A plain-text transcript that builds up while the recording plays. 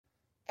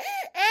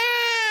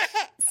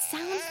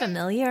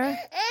familiar?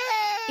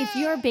 If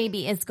your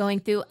baby is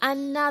going through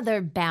another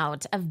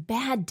bout of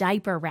bad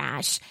diaper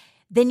rash,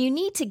 then you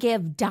need to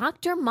give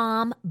Dr.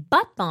 Mom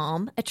Butt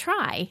Balm a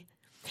try.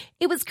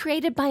 It was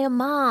created by a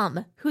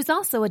mom who's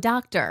also a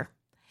doctor.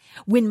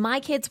 When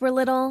my kids were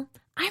little,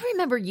 I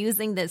remember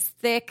using this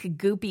thick,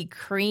 goopy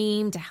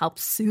cream to help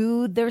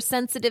soothe their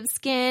sensitive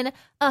skin.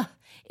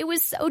 It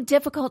was so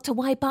difficult to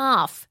wipe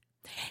off.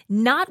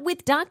 Not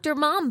with Dr.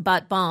 Mom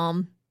Butt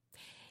Balm.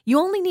 You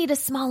only need a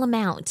small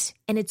amount,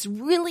 and it's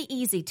really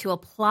easy to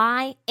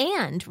apply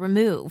and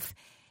remove.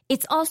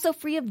 It's also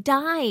free of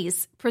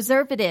dyes,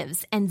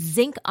 preservatives, and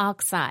zinc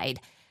oxide,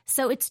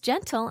 so it's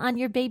gentle on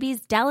your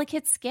baby's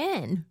delicate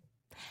skin.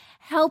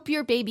 Help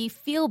your baby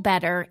feel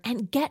better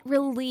and get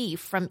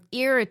relief from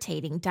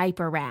irritating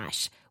diaper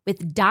rash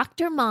with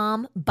Dr.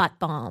 Mom Butt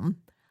Balm.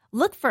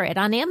 Look for it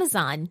on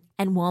Amazon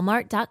and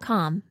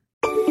Walmart.com.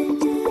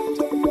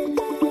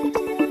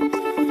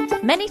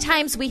 Many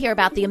times we hear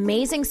about the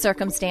amazing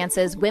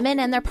circumstances women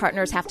and their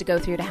partners have to go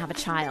through to have a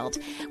child.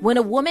 When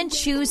a woman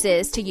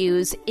chooses to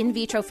use in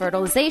vitro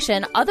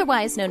fertilization,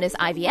 otherwise known as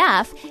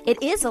IVF,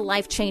 it is a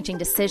life-changing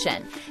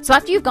decision. So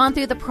after you've gone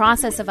through the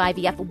process of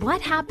IVF, what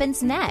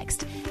happens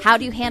next? How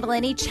do you handle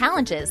any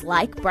challenges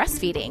like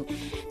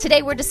breastfeeding?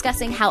 Today we're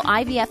discussing how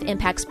IVF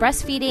impacts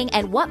breastfeeding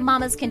and what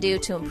mamas can do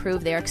to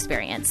improve their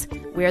experience.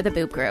 We're the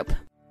Boob Group.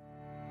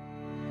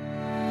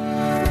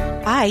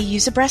 I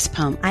use a breast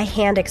pump. I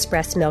hand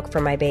express milk for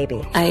my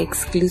baby. I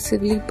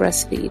exclusively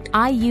breastfeed.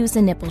 I use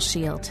a nipple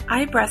shield.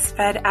 I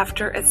breastfed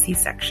after a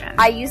C-section.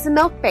 I use a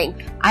milk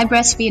bank. I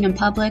breastfeed in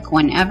public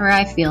whenever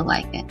I feel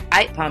like it.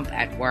 I pump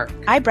at work.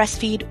 I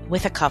breastfeed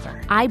with a cover.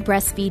 I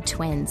breastfeed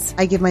twins.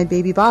 I give my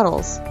baby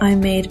bottles. I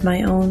made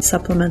my own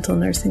supplemental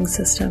nursing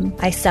system.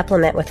 I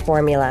supplement with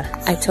formula.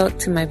 I talk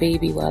to my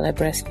baby while I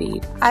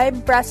breastfeed.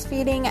 I'm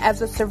breastfeeding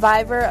as a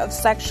survivor of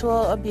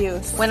sexual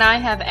abuse. When I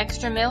have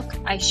extra milk,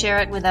 I share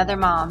it with other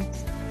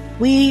moms.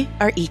 We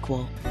are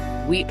equal.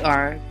 We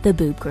are the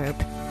Boob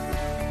Group.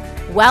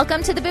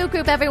 Welcome to the Boob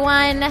Group,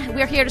 everyone.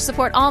 We're here to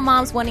support all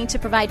moms wanting to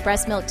provide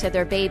breast milk to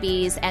their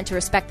babies and to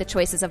respect the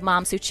choices of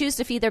moms who choose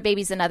to feed their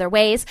babies in other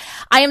ways.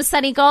 I am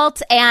Sunny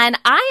Galt, and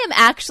I am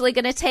actually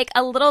going to take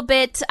a little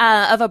bit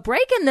of a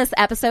break in this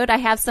episode. I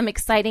have some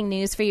exciting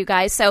news for you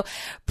guys. So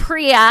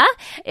Priya,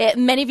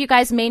 many of you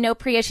guys may know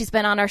Priya. She's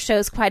been on our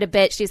shows quite a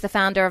bit. She's the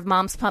founder of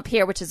Mom's Pump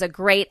Here, which is a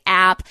great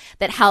app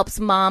that helps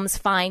moms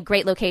find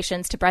great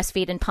locations to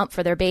breastfeed and pump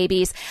for their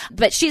babies.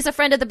 But she's a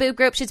friend of the Boob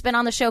Group. She's been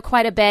on the show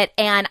quite a bit,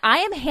 and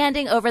I am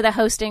handing over the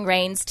hosting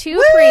reins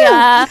to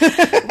Priya.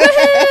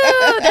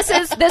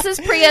 Woohoo! This is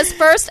Priya's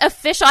first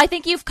official. I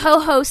think you've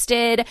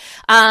co-hosted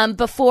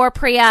before,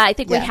 Priya. I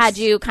think we had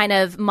you kind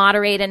of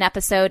moderate an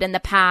episode in the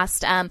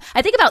past.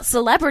 I think about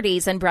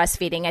celebrities and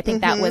breastfeeding. I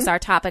think that was our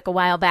topic a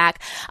while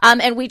back.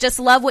 And we just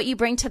love what you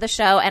bring to the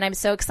show, and I'm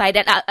so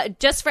excited.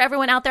 Just for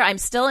everyone out there, I'm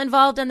still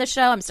involved in the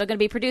show. I'm still going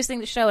to be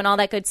producing the show and all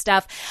that good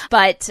stuff.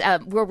 But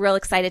we're real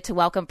excited to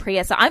welcome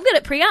Priya. So I'm going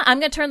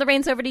to turn the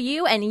reins over to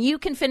you, and you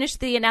can finish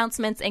the announcements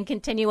and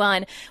continue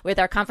on with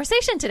our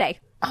conversation today.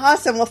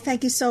 Awesome. Well,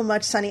 thank you so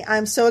much, Sunny.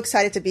 I'm so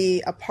excited to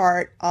be a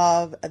part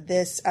of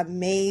this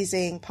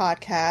amazing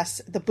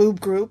podcast, the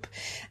Boob Group.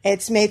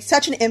 It's made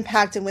such an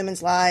impact in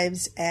women's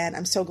lives, and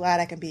I'm so glad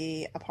I can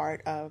be a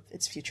part of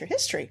its future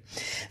history.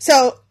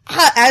 So,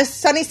 as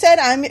Sunny said,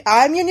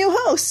 I'm your new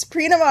host,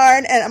 Priya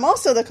Navarn, and I'm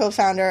also the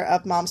co-founder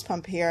of Mom's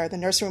Pump Here, the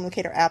nursery room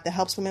locator app that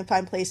helps women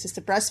find places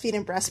to breastfeed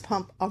and breast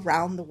pump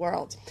around the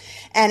world.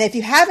 And if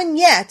you haven't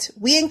yet,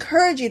 we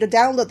encourage you to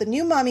download the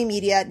new Mommy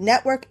Media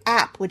Network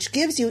app, which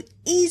gives you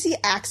easy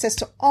access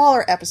to all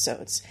our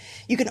episodes.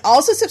 You can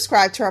also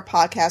subscribe to our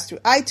podcast through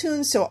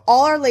iTunes, so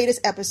all our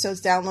latest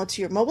episodes download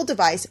to your mobile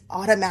device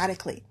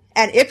automatically.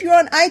 And if you're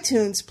on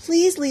iTunes,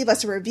 please leave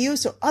us a review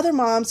so other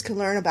moms can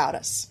learn about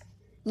us.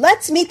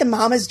 Let's meet the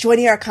mamas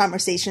joining our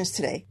conversations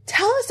today.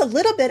 Tell us a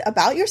little bit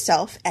about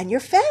yourself and your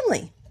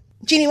family.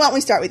 Jeannie, why don't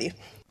we start with you?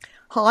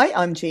 Hi,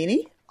 I'm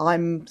Jeannie.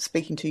 I'm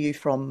speaking to you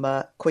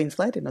from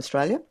Queensland in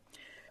Australia.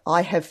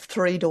 I have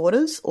 3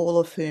 daughters, all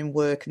of whom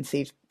were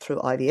conceived through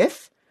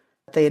IVF.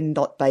 They're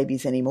not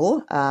babies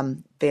anymore.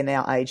 They're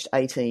now aged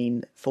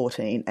 18,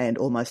 14 and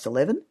almost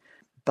 11.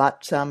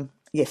 But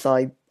yes,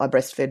 I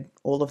breastfed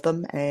all of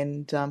them,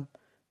 and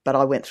but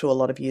I went through a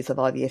lot of years of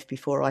IVF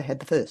before I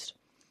had the first.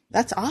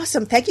 That's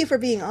awesome. Thank you for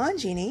being on,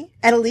 Jeannie.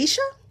 And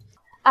Alicia?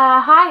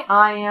 Hi,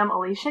 I am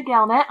Alicia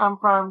Galnett. I'm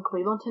from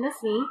Cleveland,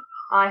 Tennessee.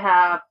 I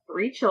have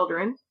 3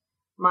 children.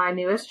 My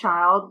newest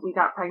child, we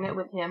got pregnant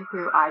with him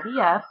through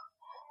IVF.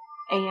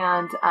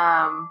 And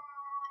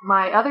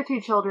my other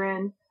 2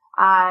 children,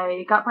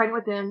 I got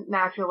pregnant with them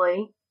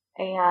naturally,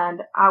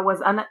 and I was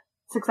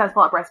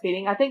unsuccessful at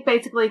breastfeeding. I think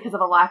basically because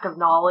of a lack of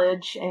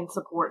knowledge and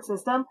support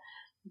system.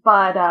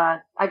 But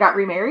I got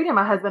remarried, and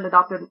my husband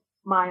adopted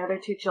my other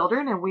 2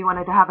 children, and we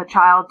wanted to have a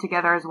child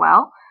together as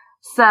well.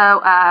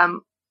 So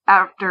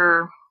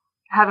after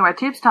having my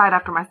tubes tied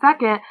after my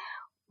second,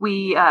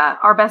 we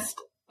our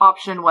best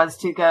option was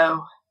to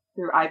go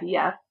through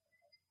IVF.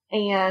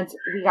 And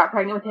we got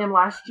pregnant with him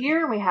last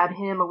year. We had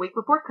him a week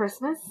before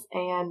Christmas,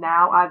 and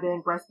now I've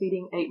been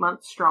breastfeeding 8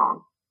 months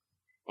strong.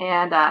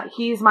 And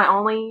he's my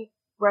only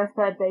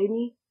breastfed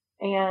baby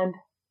and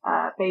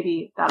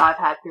baby that I've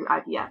had through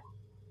IVF.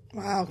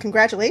 Wow,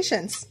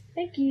 congratulations.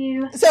 Thank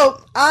you.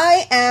 So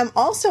I am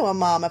also a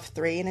mom of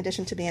 3, in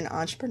addition to being an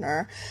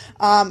entrepreneur.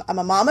 I'm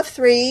a mom of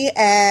 3,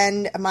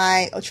 and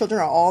my children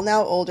are all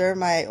now older.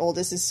 My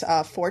oldest is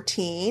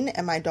 14,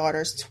 and my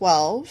daughter's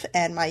 12,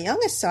 and my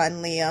youngest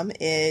son, Liam,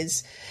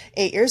 is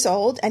 8 years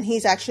old, and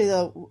he's actually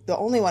the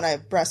only one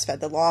I've breastfed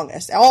the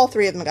longest. All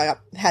 3 of them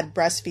had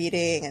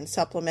breastfeeding and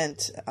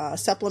supplements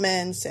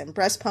and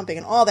breast pumping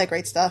and all that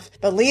great stuff.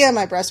 But Liam,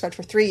 I breastfed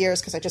for 3 years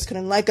because I just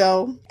couldn't let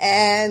go.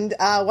 And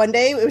one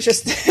day it was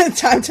just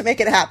time to make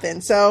it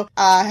happen. So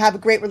I have a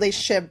great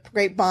relationship,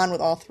 great bond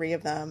with all 3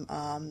 of them.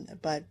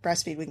 But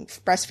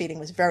breastfeeding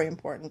was very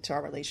important to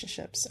our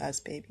relationships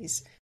as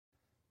babies.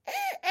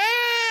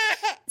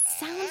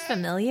 Sound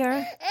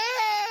familiar?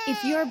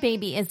 If your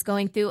baby is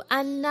going through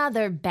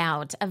another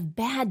bout of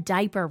bad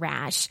diaper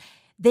rash,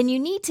 then you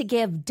need to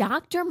give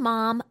Dr.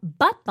 Mom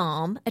Butt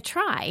Balm a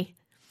try.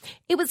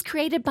 It was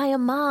created by a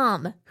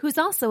mom who's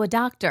also a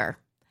doctor.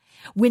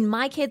 When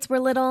my kids were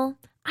little,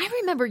 I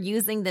remember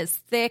using this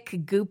thick,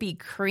 goopy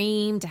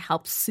cream to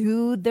help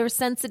soothe their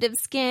sensitive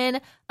skin.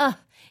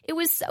 It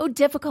was so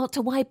difficult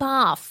to wipe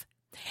off.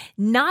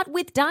 Not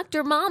with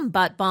Dr. Mom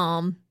Butt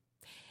Balm.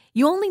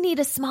 You only need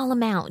a small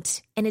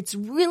amount, and it's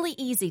really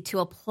easy to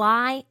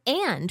apply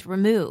and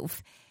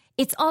remove.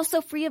 It's also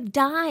free of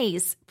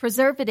dyes,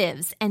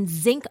 preservatives, and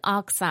zinc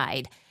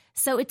oxide,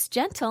 so it's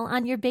gentle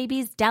on your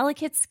baby's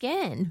delicate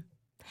skin.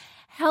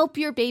 Help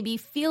your baby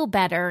feel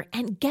better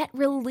and get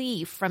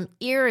relief from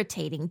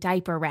irritating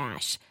diaper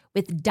rash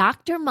with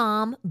Dr.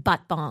 Mom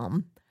Butt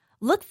Balm.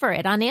 Look for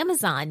it on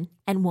Amazon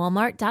and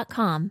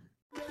Walmart.com.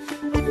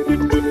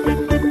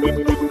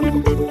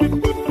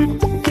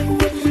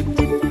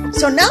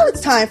 So now it's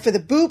time for the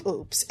Boob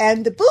Oops.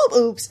 And the Boob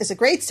Oops is a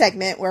great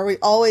segment where we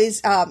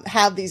always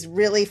have these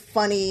really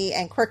funny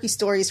and quirky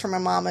stories from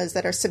our mamas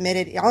that are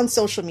submitted on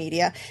social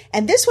media.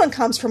 And this one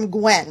comes from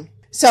Gwen.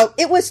 So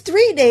it was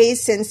 3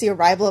 days since the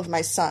arrival of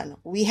my son.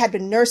 We had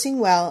been nursing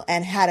well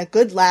and had a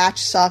good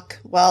latch, suck,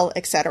 well,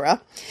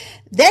 etc.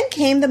 Then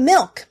came the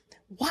milk.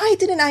 Why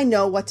didn't I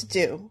know what to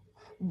do?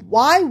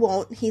 Why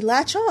won't he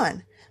latch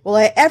on? Will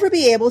I ever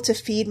be able to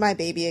feed my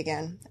baby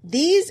again?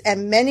 These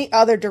and many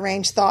other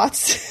deranged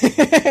thoughts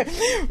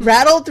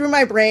rattled through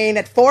my brain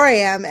at 4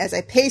 a.m. as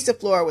I paced the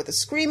floor with a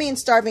screaming,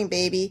 starving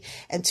baby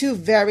and 2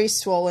 very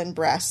swollen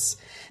breasts.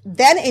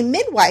 Then a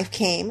midwife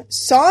came,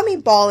 saw me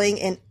bawling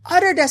in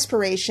utter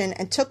desperation,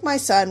 and took my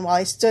son while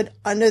I stood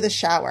under the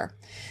shower.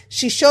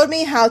 She showed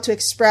me how to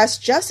express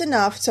just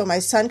enough so my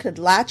son could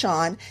latch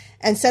on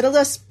and settled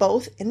us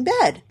both in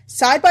bed,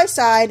 side by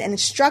side, and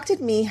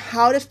instructed me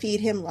how to feed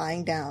him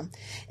lying down.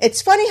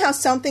 It's funny how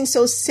something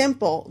so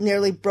simple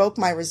nearly broke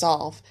my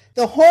resolve.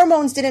 The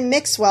hormones didn't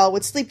mix well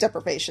with sleep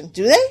deprivation,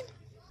 do they?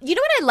 You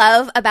know what I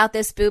love about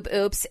this Boob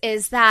Oops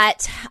is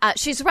that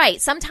she's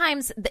right.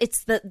 Sometimes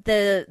it's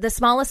the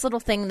smallest little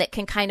thing that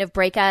can kind of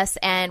break us,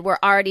 and we're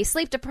already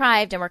sleep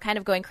deprived and we're kind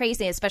of going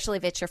crazy, especially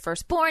if it's your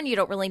firstborn. You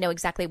don't really know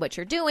exactly what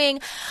you're doing.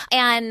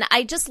 And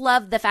I just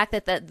love the fact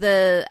that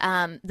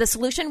the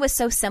solution was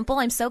so simple.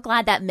 I'm so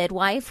glad that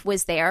midwife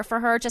was there for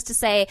her just to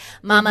say,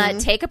 Mama,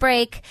 take a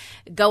break,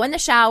 go in the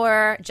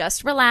shower,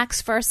 just relax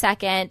for a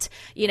second,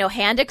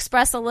 hand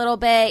express a little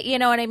bit, you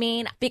know what I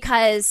mean?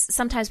 Because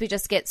sometimes we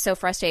just get so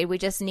frustrated. We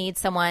just need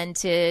someone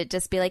to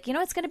just be like,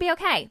 it's going to be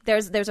okay.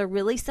 There's a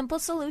really simple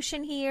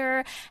solution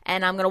here,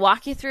 and I'm going to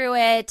walk you through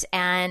it.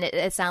 And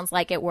it sounds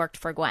like it worked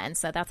for Gwen.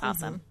 So that's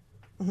awesome.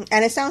 Mm-hmm.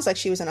 And it sounds like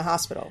she was in a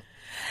hospital.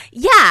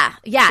 Yeah,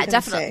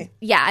 definitely.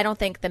 Yeah, I don't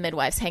think the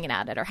midwife's hanging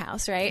out at her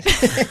house, right?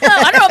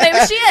 I don't know.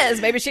 Maybe she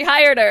is. Maybe she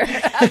hired her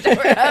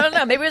afterward. I don't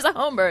know. Maybe it was a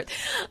home birth.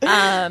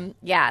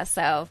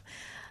 So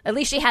at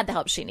least she had the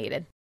help she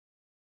needed.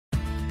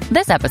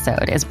 This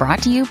episode is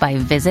brought to you by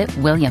Visit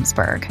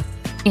Williamsburg.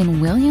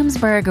 In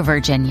Williamsburg,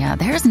 Virginia,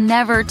 there's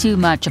never too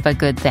much of a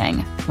good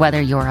thing.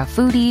 Whether you're a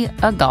foodie,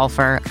 a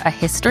golfer, a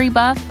history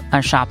buff, a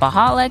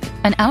shopaholic,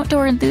 an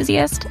outdoor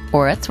enthusiast,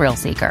 or a thrill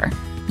seeker,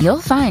 you'll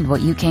find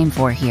what you came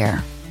for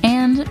here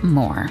and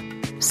more.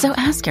 So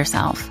ask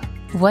yourself,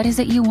 what is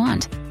it you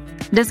want?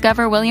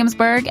 Discover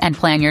Williamsburg and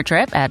plan your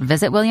trip at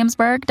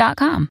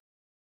visitwilliamsburg.com.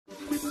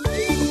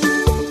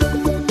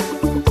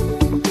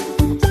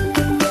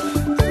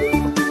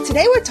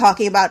 Today we're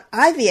talking about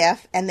IVF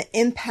and the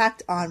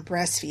impact on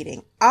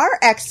breastfeeding. Our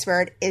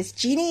expert is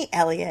Jeannie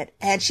Elliott,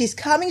 and she's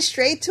coming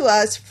straight to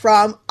us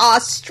from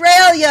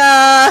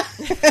Australia.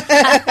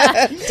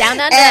 Down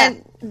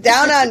under.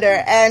 Down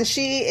under. And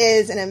she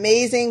is an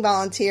amazing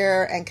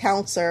volunteer and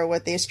counselor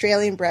with the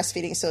Australian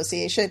Breastfeeding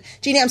Association.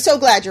 Jeannie, I'm so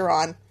glad you're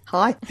on.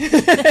 Hi.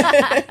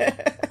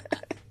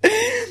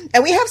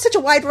 And we have such a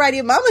wide variety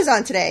of mamas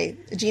on today.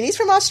 Jeannie's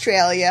from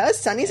Australia,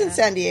 Sunny's in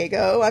San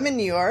Diego, I'm in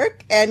New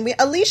York, and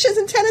Alicia's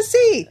in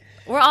Tennessee.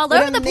 We're all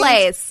over the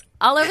place,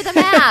 all over the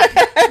map.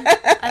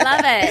 I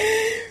love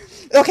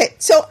it. Okay,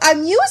 so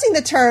I'm using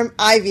the term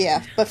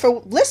IVF, but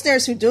for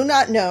listeners who do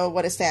not know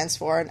what it stands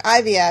for, an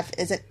IVF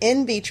is an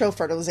in vitro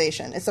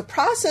fertilization. It's a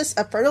process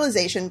of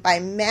fertilization by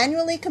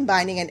manually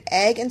combining an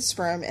egg and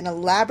sperm in a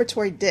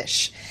laboratory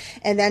dish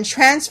and then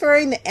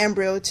transferring the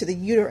embryo to the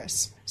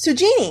uterus. So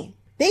Jeannie,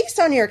 based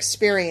on your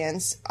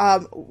experience,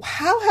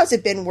 how has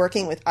it been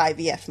working with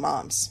IVF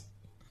moms?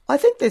 I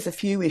think there's a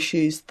few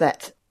issues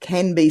that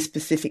can be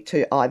specific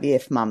to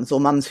IVF mums or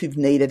mums who've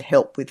needed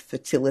help with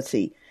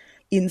fertility.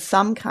 In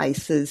some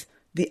cases,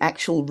 the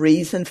actual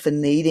reason for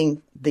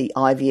needing the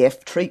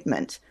IVF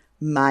treatment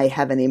may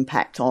have an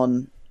impact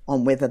on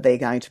whether they're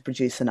going to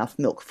produce enough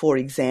milk. For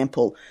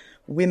example,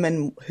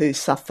 women who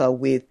suffer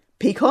with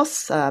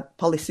PCOS,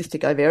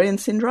 polycystic ovarian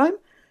syndrome,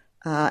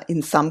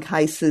 in some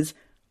cases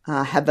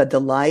have a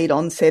delayed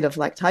onset of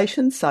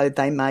lactation, so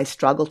they may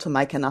struggle to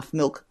make enough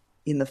milk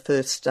in the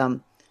first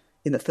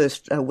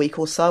week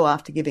or so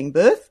after giving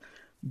birth.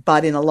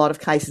 But in a lot of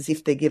cases,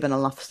 if they're given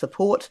enough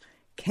support,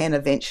 can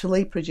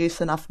eventually produce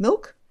enough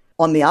milk.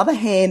 On the other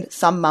hand,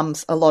 some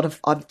mums,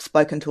 I've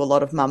spoken to a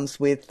lot of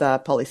mums with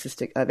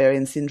polycystic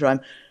ovarian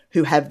syndrome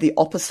who have the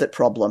opposite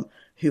problem,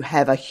 who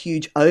have a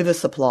huge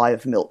oversupply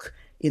of milk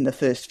in the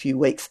first few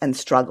weeks and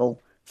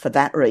struggle for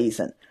that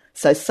reason.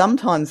 So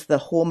sometimes the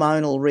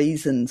hormonal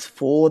reasons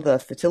for the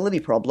fertility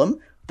problem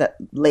that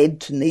led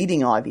to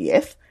needing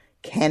IVF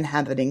can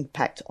have an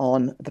impact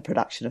on the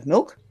production of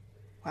milk.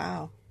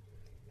 Wow.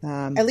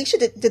 Alicia,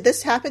 did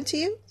this happen to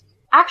you?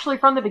 Actually,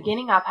 from the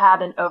beginning, I've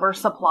had an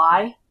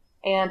oversupply,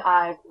 and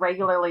I've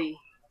regularly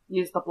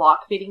used the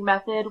block feeding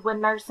method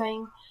when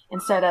nursing.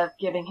 Instead of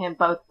giving him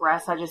both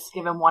breasts, I just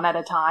give him one at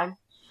a time.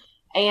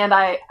 And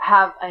I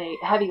have a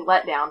heavy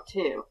letdown,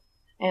 too.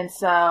 And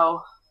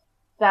so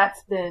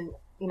that's been,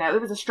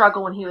 it was a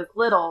struggle when he was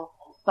little,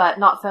 but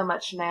not so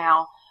much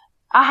now.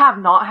 I have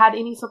not had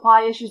any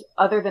supply issues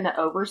other than an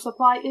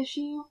oversupply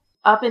issue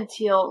up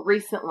until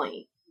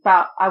recently.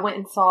 I went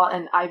and saw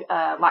an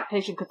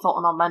lactation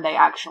consultant on Monday,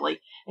 actually,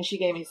 and she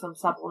gave me some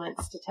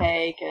supplements to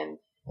take and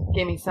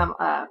gave me some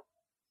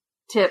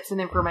tips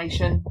and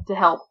information to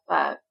help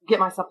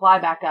get my supply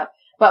back up.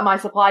 But my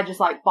supply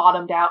just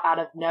bottomed out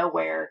of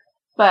nowhere.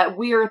 But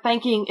we're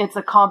thinking it's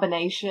a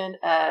combination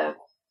of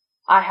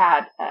I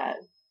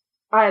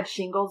had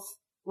shingles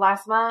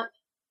last month,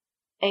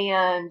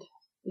 and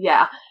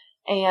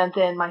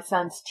then my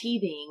son's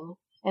teething,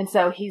 and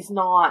so he's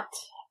not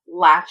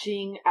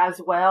latching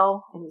as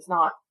well, and he's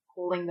not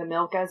pulling the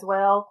milk as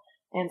well,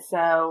 and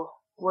so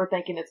we're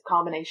thinking it's a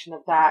combination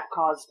of that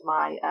caused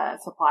my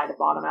supply to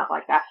bottom out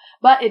like that.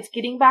 But it's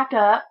getting back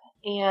up,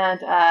 and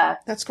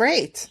that's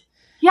great.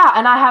 Yeah,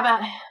 and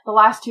the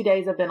last 2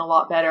 days have been a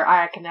lot better.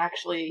 I can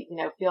actually,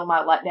 feel my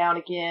letdown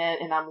again,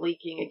 and I'm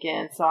leaking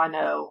again, so I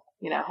know,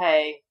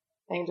 hey,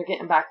 things are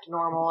getting back to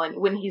normal. And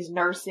when he's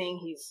nursing,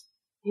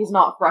 he's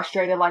not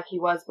frustrated like he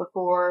was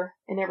before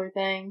and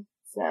everything,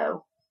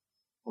 so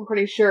I'm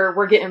pretty sure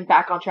we're getting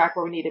back on track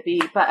where we need to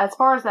be. But as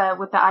far as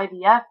with the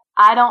IVF,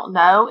 I don't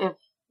know if,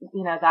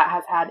 that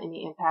has had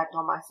any impact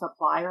on my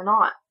supply or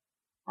not.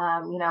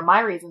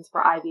 My reasons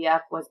for IVF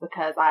was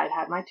because I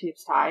had my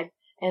tubes tied,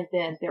 and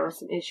then there were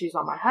some issues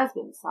on my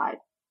husband's side.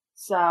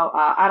 So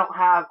I don't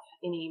have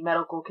any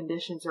medical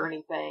conditions or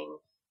anything,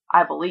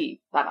 I believe,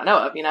 that I know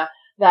of,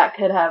 that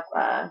could have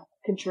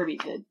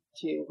contributed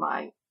to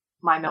my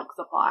milk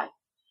supply.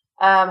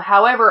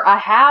 However, I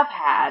have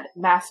had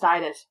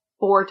mastitis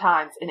 4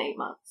 times in 8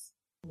 months.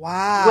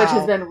 Wow. Which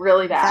has been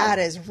really bad. That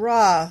is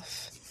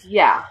rough.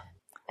 Yeah.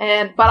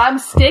 But I'm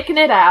sticking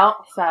it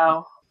out,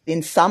 so.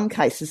 In some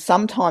cases,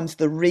 sometimes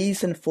the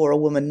reason for a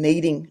woman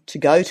needing to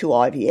go to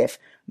IVF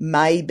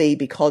may be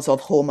because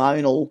of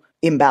hormonal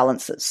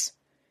imbalances.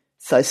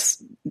 So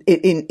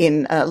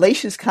in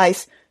Alicia's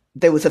case,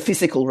 there was a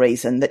physical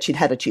reason that she'd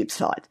had a tubes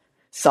tied.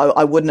 So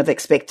I wouldn't have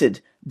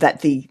expected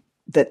that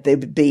there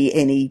would be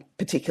any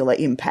particular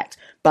impact.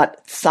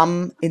 But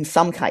in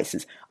some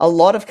cases, a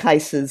lot of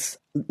cases,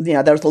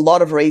 there's a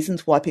lot of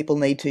reasons why people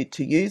need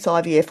to use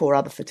IVF or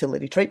other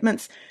fertility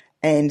treatments,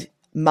 and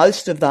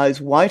most of those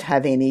won't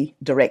have any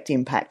direct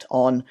impact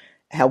on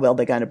how well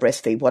they're going to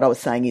breastfeed. What I was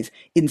saying is,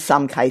 in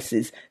some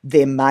cases,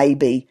 there may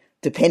be,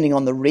 depending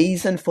on the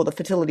reason for the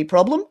fertility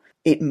problem,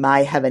 it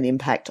may have an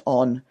impact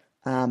on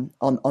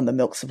the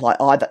milk supply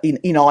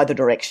in either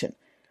direction.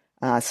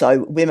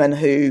 So women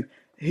who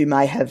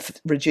may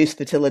have reduced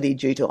fertility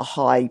due to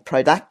high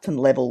prolactin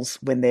levels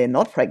when they're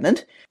not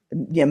pregnant,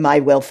 may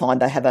well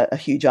find they have a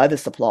huge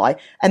oversupply,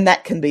 and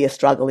that can be a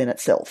struggle in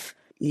itself.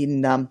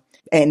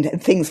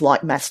 And things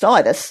like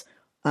mastitis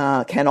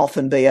can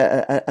often be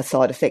a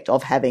side effect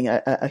of having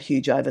a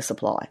huge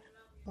oversupply.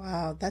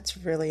 Wow, that's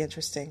really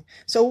interesting.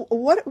 So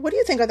what do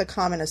you think are the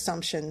common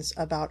assumptions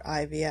about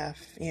IVF,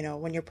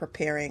 when you're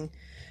preparing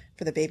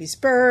for the baby's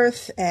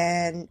birth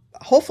and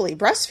hopefully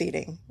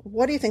breastfeeding?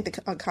 What do you think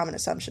the common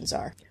assumptions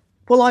are?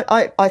 Well,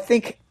 I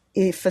think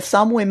for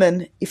some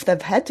women, if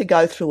they've had to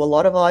go through a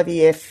lot of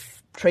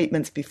IVF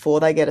treatments before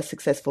they get a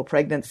successful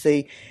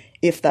pregnancy,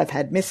 if they've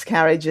had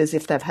miscarriages,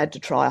 if they've had to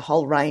try a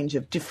whole range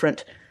of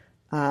different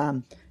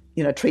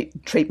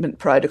treatment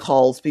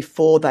protocols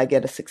before they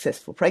get a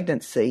successful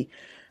pregnancy,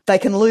 they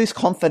can lose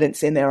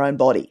confidence in their own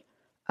body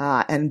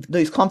and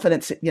lose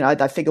confidence.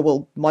 They figure,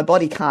 well, my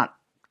body can't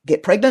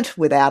get pregnant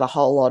without a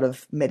whole lot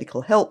of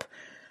medical help.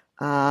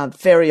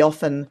 Very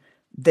often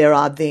there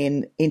are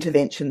then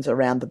interventions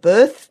around the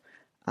birth,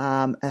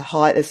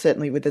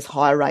 certainly with this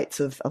high rates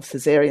of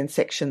caesarean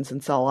sections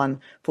and so on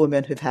for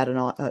women who've had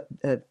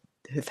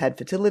who've had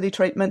fertility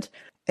treatment.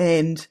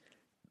 And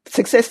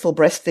successful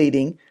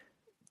breastfeeding,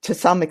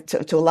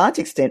 to a large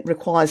extent,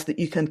 requires that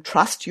you can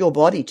trust your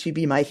body to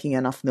be making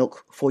enough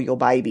milk for your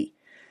baby.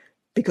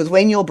 Because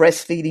when you're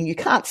breastfeeding, you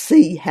can't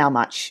see how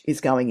much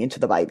is going into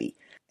the baby.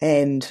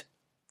 And,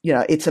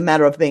 it's a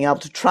matter of being able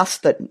to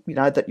trust that,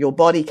 that your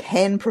body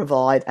can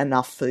provide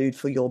enough food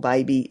for your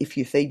baby if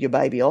you feed your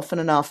baby often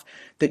enough,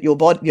 that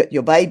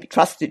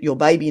trust that your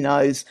baby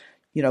knows,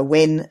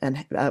 when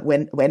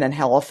and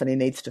how often he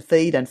needs to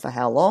feed and for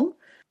how long.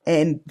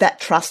 And that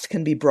trust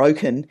can be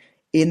broken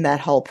in that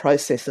whole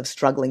process of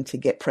struggling to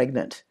get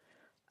pregnant.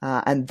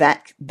 And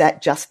that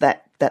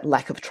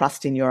lack of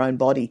trust in your own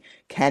body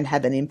can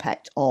have an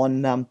impact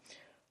on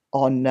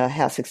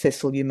how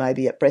successful you may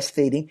be at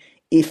breastfeeding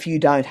if you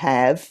don't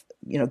have,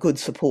 good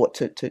support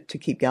to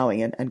keep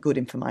going and good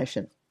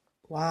information.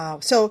 Wow.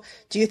 So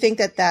do you think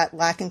that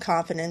lack in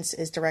confidence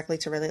is directly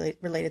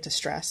related to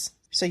stress?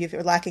 So if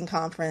you're lacking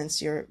confidence,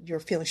 you're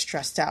feeling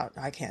stressed out.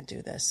 I can't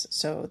do this.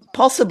 So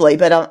possibly,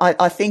 but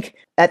I think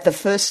at the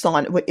first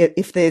sign,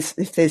 if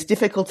there's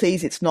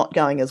difficulties, it's not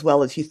going as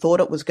well as you thought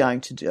it was going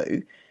to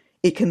do,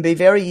 it can be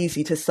very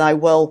easy to say,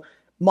 well,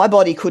 my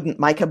body couldn't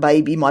make a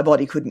baby, my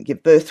body couldn't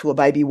give birth to a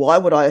baby. Why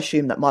would I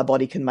assume that my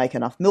body can make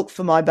enough milk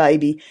for my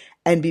baby?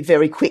 And be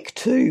very quick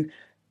to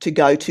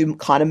go to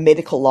kind of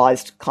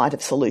medicalized kind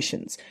of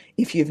solutions.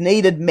 If you've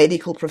needed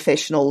medical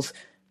professionals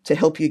to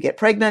help you get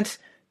pregnant,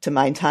 to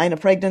maintain a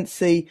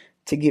pregnancy,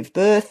 to give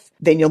birth,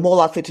 then you're more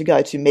likely to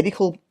go to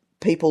medical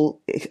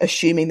people,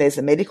 assuming there's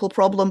a medical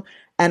problem.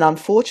 And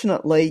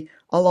unfortunately,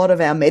 a lot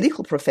of our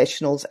medical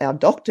professionals, our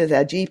doctors,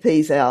 our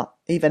GPs,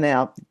 even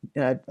our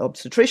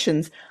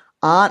obstetricians,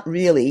 aren't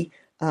really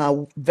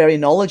very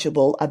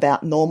knowledgeable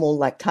about normal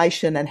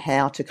lactation and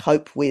how to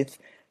cope with,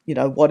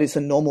 what is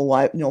a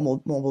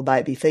normal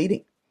baby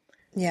feeding.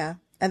 Yeah,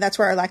 and that's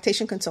where our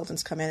lactation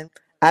consultants come in.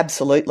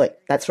 Absolutely,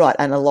 that's right,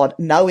 and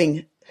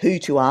knowing who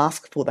to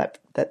ask for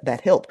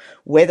that help,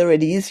 whether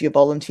it is your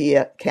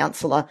volunteer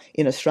counsellor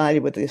in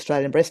Australia with the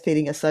Australian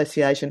Breastfeeding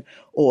Association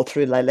or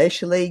through La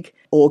Leche League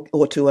or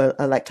to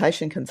a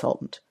lactation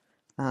consultant,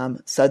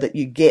 so that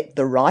you get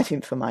the right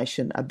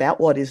information about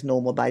what is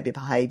normal baby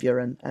behaviour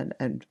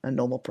and a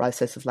normal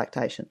process of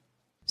lactation.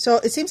 So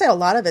it seems like a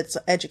lot of it's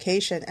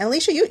education. And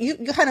Alicia, you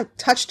kind of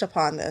touched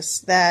upon this,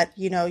 that,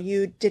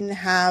 you didn't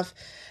have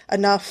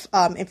enough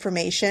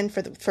information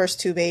for the first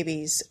two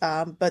babies.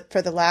 But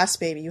for the last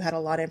baby, you had a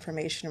lot of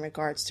information in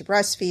regards to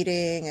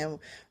breastfeeding and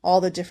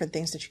all the different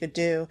things that you could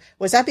do.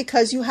 Was that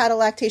because you had a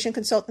lactation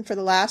consultant for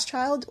the last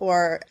child,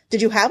 or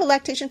did you have a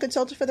lactation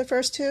consultant for the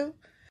first two?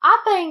 I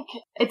think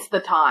it's the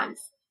times.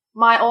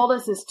 My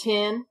oldest is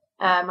 10.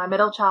 My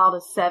middle child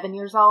is 7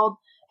 years old.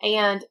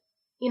 And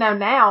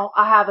now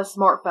I have a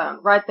smartphone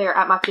right there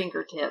at my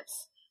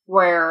fingertips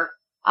where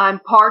I'm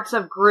parts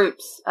of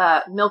groups,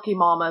 Milky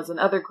Mamas and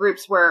other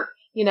groups where,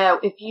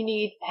 if you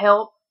need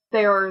help,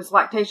 there's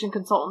lactation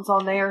consultants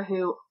on there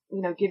who,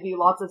 give you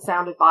lots of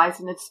sound advice.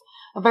 And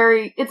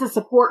it's a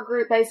support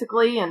group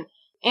basically.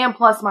 And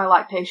plus my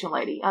lactation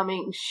lady. I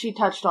mean, she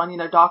touched on,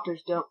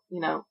 doctors don't,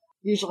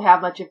 usually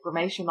have much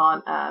information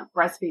on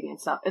breastfeeding and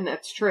stuff. And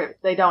that's true.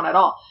 They don't at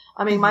all.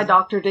 I mean, my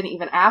doctor didn't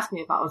even ask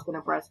me if I was going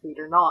to breastfeed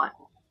or not.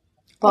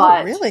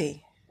 But,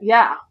 really?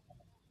 Yeah.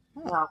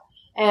 Oh.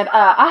 And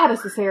I had a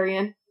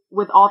cesarean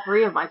with all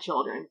three of my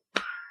children.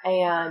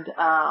 And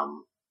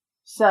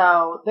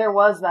so there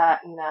was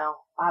that,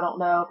 I don't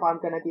know if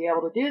I'm going to be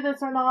able to do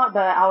this or not,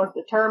 but I was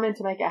determined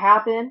to make it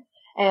happen.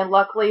 And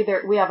luckily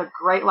we have a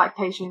great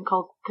lactation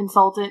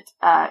consultant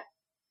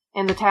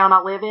in the town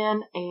I live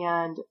in.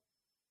 And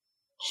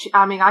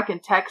I can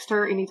text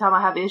her anytime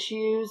I have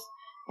issues,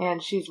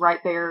 and she's right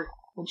there,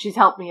 and she's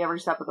helped me every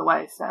step of the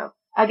way. So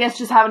I guess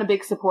just having a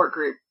big support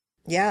group.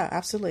 Yeah,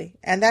 absolutely.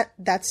 And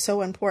that's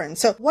so important.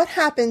 So what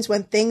happens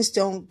when things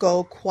don't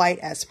go quite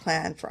as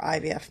planned for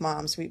IVF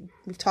moms? We've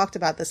talked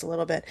about this a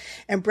little bit.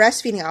 And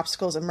breastfeeding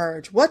obstacles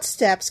emerge. What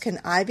steps can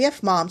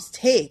IVF moms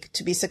take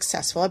to be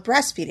successful at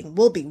breastfeeding?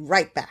 We'll be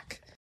right back.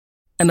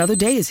 Another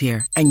day is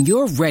here, and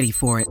you're ready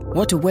for it.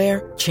 What to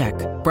wear? Check.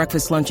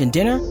 Breakfast, lunch, and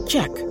dinner?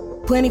 Check.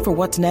 Planning for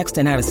what's next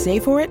and how to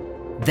save for it?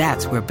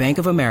 That's where Bank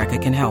of America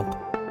can help.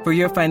 For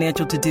your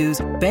financial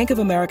to-dos, Bank of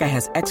America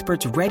has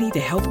experts ready to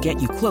help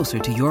get you closer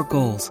to your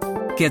goals.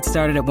 Get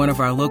started at one of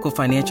our local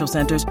financial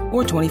centers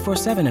or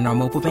 24/7 in our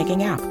mobile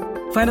banking app.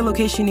 Find a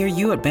location near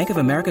you at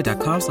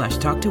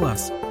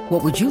bankofamerica.com/talktous.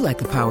 What would you like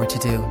the power to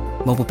do?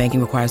 Mobile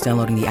banking requires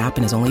downloading the app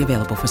and is only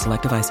available for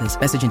select devices.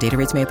 Message and data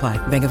rates may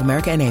apply. Bank of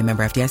America N.A.,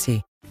 member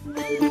FDIC.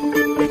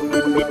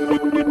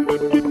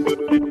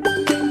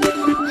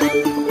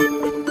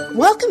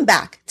 Welcome Welcome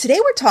back. Today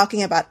we're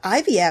talking about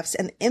IVFs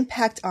and the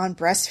impact on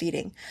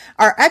breastfeeding.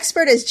 Our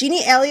expert is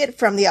Jeannie Elliott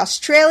from the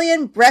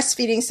Australian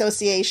Breastfeeding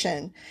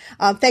Association.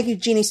 Thank you,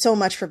 Jeannie, so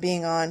much for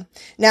being on.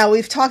 Now,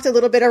 we've talked a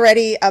little bit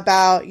already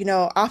about,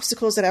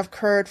 obstacles that have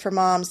occurred for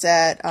moms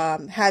that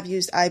have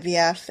used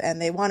IVF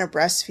and they want to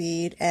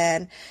breastfeed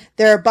and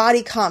their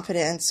body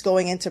confidence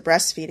going into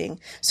breastfeeding.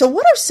 So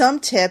what are some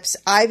tips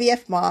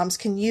IVF moms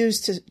can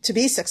use to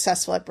be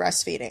successful at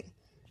breastfeeding?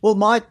 Well,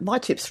 my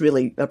tips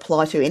really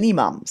apply to any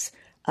mums.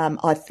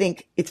 I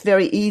think it's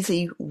very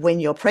easy when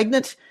you're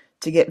pregnant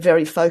to get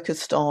very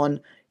focused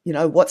on,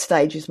 what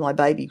stage is my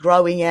baby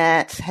growing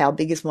at, how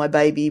big is my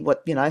baby,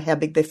 how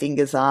big their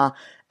fingers are,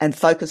 and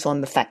focus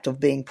on the fact of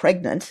being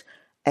pregnant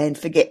and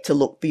forget to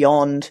look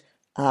beyond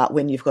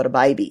when you've got a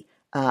baby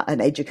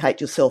and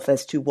educate yourself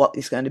as to what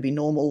is going to be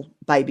normal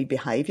baby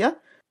behaviour.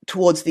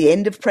 Towards the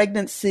end of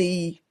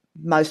pregnancy,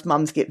 most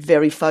mums get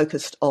very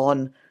focused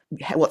on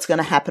what's going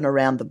to happen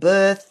around the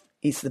birth.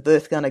 Is the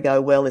birth going to go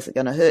well? Is it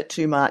going to hurt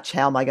too much?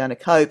 How am I going to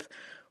cope?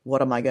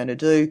 What am I going to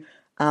do?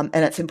 And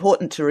it's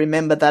important to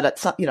remember that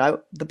it's,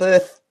 the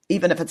birth,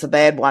 even if it's a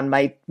bad one,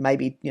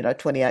 maybe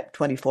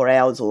 24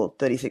 hours or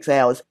 36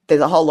 hours,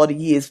 there's a whole lot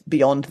of years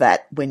beyond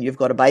that when you've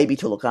got a baby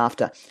to look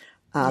after.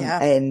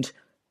 And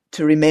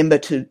to remember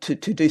to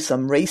do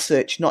some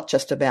research, not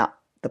just about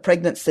the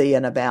pregnancy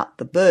and about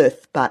the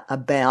birth, but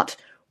about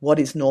what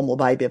is normal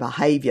baby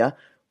behaviour,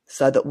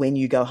 so that when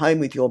you go home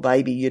with your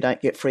baby, you don't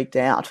get freaked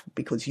out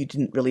because you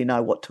didn't really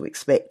know what to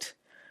expect.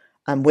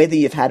 Whether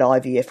you've had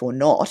IVF or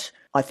not,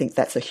 I think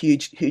that's a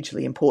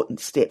hugely important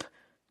step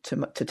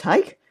to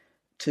take,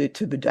 to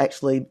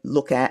actually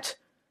look at.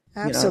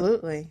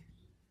 Absolutely.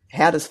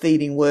 How does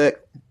feeding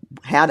work?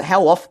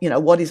 How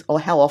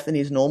often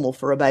is normal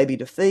for a baby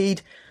to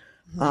feed?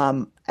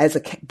 As a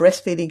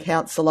breastfeeding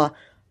counsellor,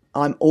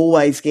 I'm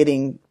always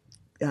getting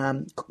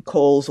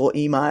calls or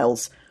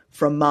emails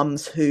from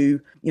mums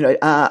who,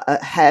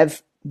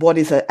 have what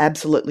is an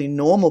absolutely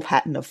normal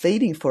pattern of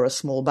feeding for a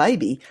small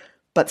baby,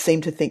 but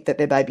seem to think that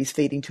their baby's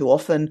feeding too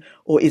often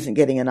or isn't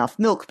getting enough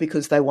milk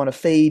because they want to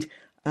feed.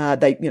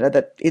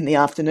 That in the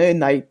afternoon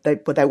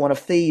they want to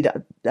feed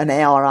an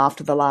hour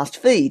after the last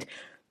feed,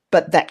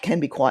 but that can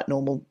be quite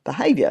normal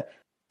behaviour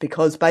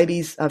because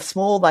babies are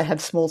small. They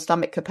have small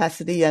stomach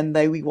capacity, and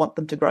we want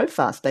them to grow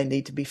fast. They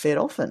need to be fed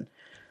often.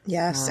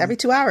 Yes, every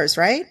 2 hours,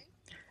 right?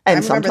 And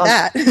I remember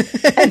that.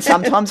 And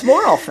sometimes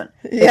more often.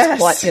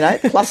 Yes. It's quite,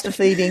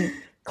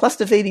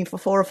 cluster feeding for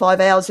 4 or 5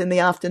 hours in the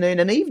afternoon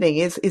and evening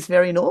is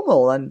very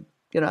normal. And,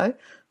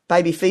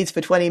 baby feeds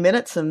for 20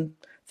 minutes and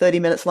 30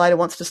 minutes later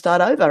wants to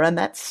start over. And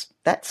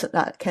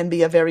that can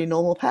be a very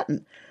normal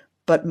pattern.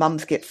 But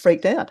mums get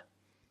freaked out.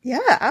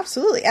 Yeah,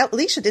 absolutely.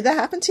 Alicia, did that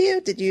happen to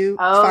you? Did you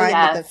find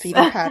that the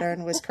feeding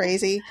pattern was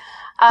crazy?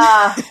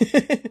 I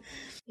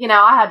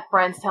had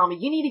friends tell me,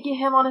 you need to get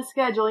him on a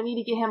schedule.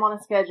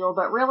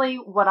 But really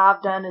what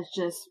I've done is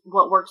just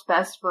what works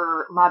best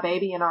for my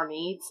baby and our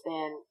needs.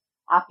 And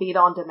I feed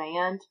on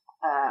demand.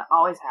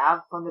 Always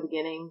have from the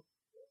beginning.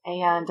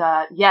 And,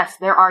 yes,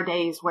 there are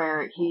days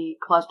where he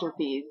cluster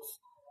feeds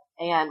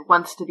and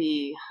wants to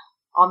be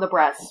on the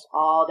breast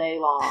all day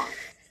long.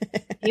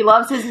 He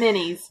loves his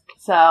minis.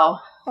 So.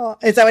 Oh,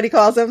 is that what he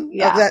calls them?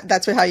 Yeah.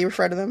 That's how you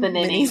refer to them? The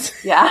ninnies.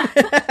 Yeah.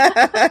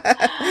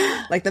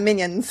 Like the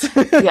minions.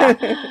 Yeah.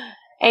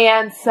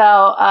 And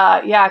so,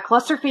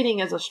 cluster feeding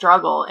is a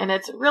struggle, and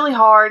it's really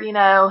hard,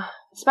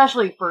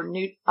 especially for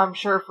new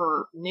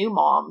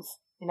moms.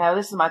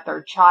 This is my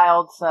third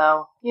child.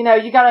 So,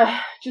 you gotta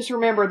just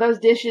remember those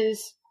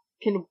dishes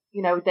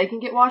they can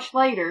get washed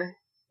later.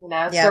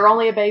 They're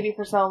only a baby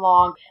for so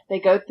long. They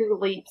go through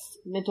leaps,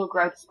 mental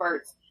growth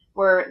spurts,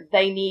 where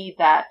they need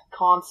that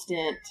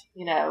constant,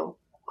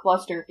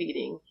 cluster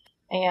feeding.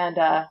 And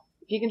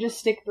if you can just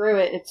stick through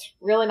it, it's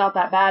really not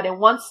that bad. And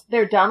once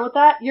they're done with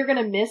that, you're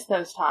going to miss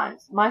those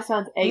times. My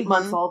son's 8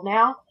 months old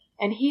now,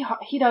 and he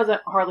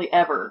doesn't hardly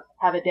ever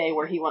have a day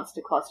where he wants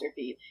to cluster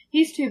feed.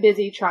 He's too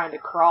busy trying to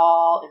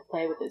crawl and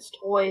play with his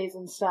toys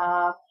and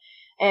stuff.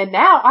 And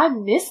now I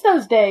miss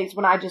those days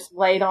when I just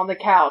laid on the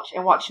couch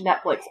and watched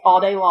Netflix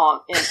all day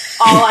long. And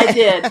all I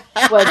did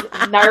was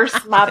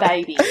nurse my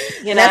baby,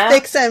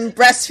 Netflix and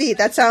breastfeed.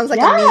 That sounds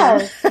like a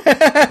meme.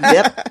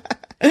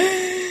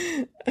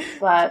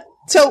 Yep.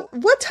 So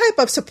what type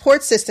of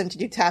support system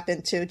did you tap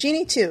into?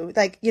 Jeannie, too.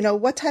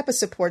 What type of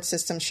support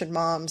system should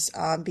moms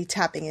be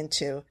tapping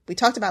into? We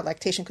talked about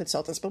lactation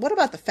consultants, but what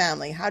about the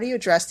family? How do you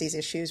address these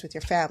issues with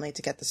your family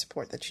to get the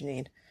support that you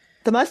need?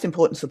 The most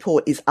important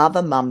support is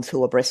other mums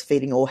who are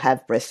breastfeeding or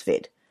have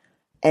breastfed.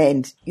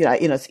 And,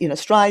 in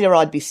Australia,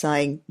 I'd be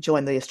saying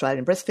join the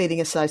Australian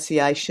Breastfeeding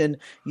Association,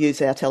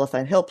 use our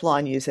telephone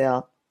helpline,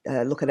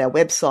 look at our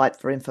website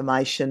for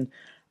information,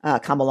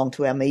 come along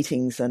to our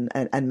meetings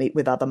and meet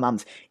with other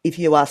mums. If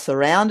you are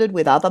surrounded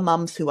with other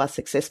mums who are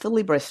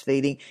successfully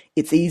breastfeeding,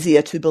 it's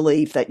easier to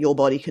believe that your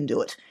body can do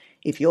it.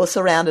 If you're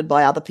surrounded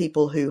by other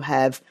people who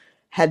have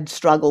had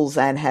struggles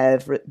and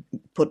have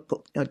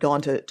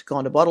gone to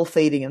bottle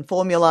feeding and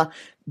formula,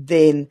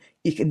 then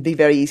it can be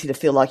very easy to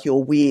feel like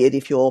you're weird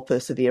if you're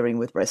persevering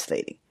with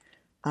breastfeeding.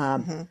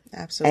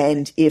 Absolutely.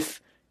 And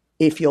if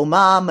your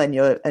mum and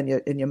your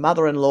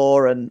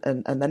mother-in-law and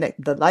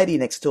the lady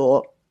next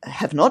door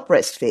have not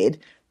breastfed,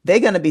 they're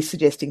going to be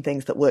suggesting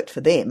things that worked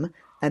for them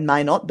and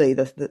may not be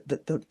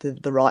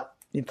the right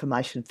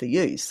information for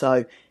you.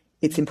 So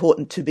it's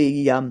important to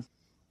be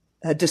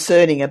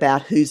discerning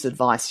about whose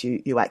advice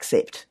you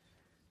accept,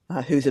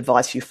 whose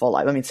advice you follow.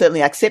 I mean,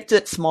 certainly accept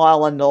it,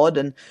 smile and nod,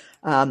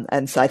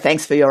 and say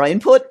thanks for your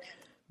input,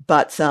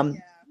 but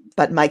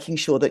making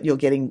sure that you're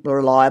getting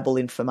reliable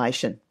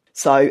information.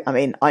 So, I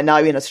mean, I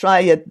know in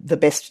Australia the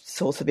best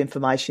source of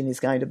information is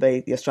going to be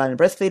the Australian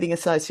Breastfeeding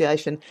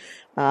Association.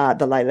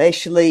 The Lay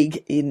Lesh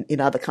League in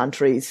other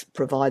countries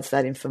provides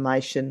that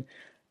information.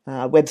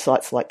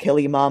 Websites like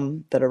Kelly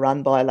Mum that are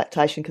run by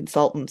lactation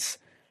consultants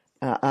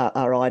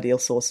are ideal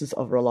sources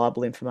of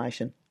reliable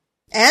information.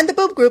 And the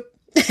boob group.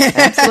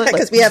 Absolutely.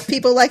 Because we have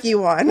people like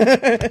you on.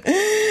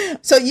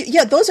 So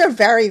those are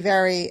very,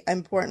 very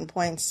important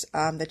points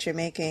that you're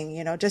making,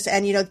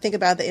 think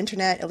about the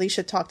internet.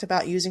 Alicia talked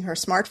about using her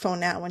smartphone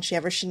now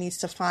whenever she needs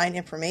to find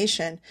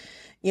information.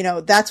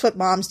 That's what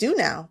moms do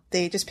now.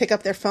 They just pick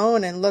up their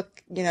phone and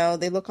look,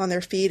 they look on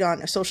their feed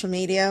on social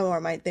media, or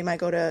they might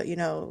go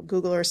to,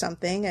 Google or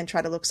something and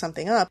try to look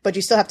something up. But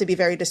you still have to be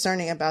very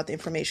discerning about the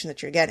information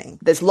that you're getting.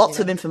 There's lots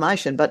of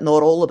information, but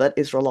not all of it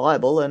is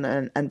reliable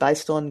and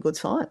based on good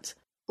science.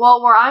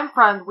 Well, where I'm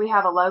from, we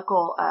have a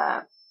local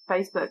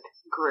Facebook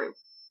group,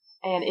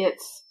 and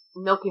it's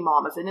Milky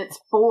Mamas, and it's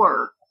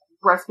for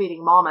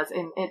breastfeeding mamas,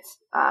 and it's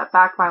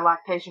backed by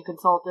lactation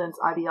consultants,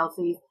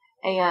 IBLCs,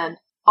 and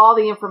all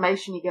the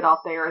information you get off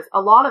there is,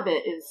 a lot of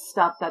it is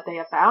stuff that they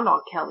have found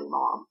on Kelly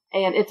Mom.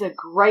 And it's a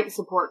great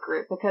support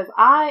group because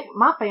my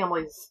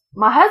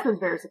husband's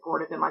very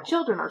supportive and my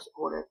children are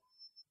supportive,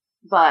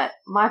 but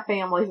my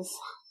family's,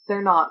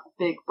 they're not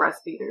big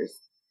breastfeeders.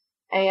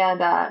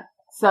 And,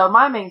 so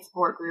my main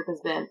support group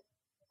has been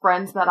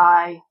friends that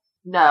I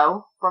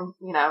know from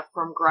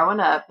growing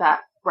up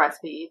that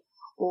breastfeed,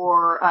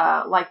 or,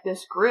 like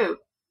this group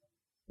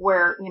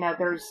where,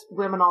 there's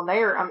women on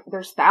there.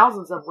 There's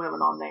thousands of women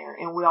on there,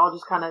 and we all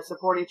just kind of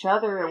support each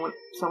other. And when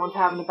someone's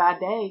having a bad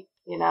day,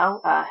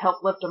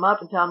 help lift them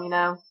up and tell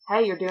them,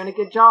 hey, you're doing a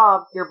good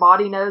job. Your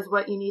body knows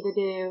what you need to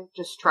do.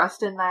 Just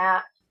trust in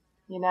that,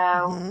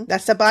 Mm-hmm.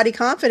 That's the body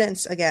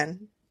confidence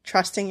again.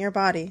 Trusting your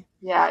body.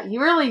 Yeah,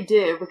 you really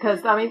do,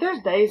 because,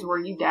 there's days where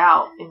you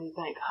doubt and you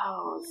think,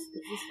 oh,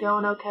 is this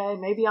going okay?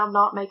 Maybe I'm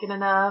not making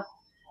enough.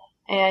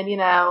 And,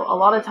 a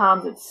lot of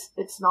times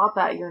it's not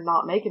that you're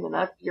not making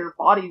enough. Your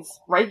body's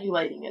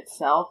regulating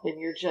itself and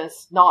you're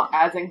just not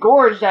as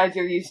engorged as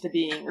you're used to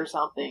being or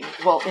something.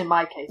 Well, in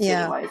my case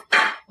anyways.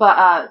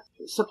 But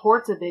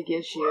support's a big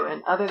issue.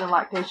 And other than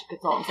lactation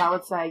consultants, I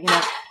would say,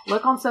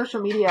 look on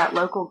social media at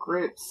local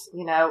groups,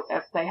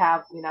 if they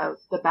have,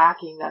 the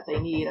backing that they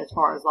need as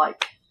far as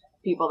like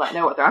people that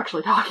know what they're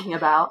actually talking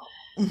about.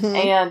 Mm-hmm.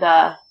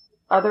 And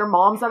other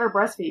moms that are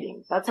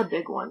breastfeeding. That's a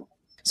big one.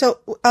 So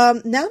now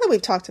that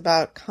we've talked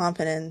about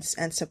confidence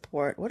and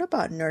support, what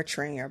about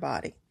nurturing your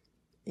body?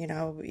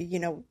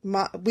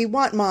 We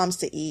want moms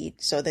to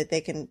eat so that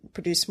they can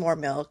produce more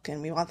milk,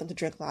 and we want them to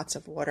drink lots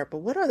of water. But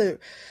what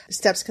other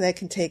steps they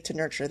can take to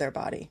nurture their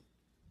body?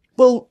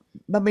 Well,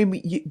 I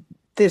mean,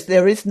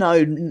 there's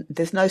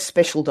no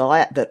special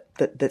diet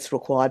that's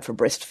required for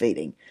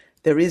breastfeeding.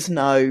 There is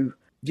no.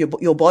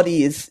 Your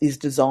body is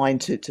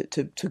designed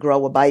to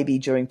grow a baby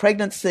during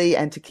pregnancy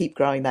and to keep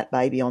growing that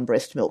baby on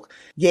breast milk.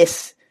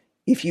 Yes,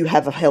 if you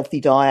have a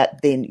healthy diet,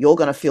 then you're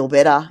going to feel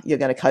better. You're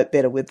going to cope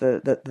better with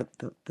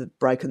the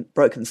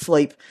broken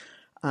sleep.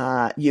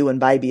 You and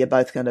baby are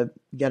both going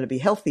to be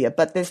healthier.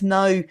 But there's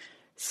no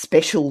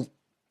special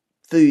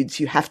foods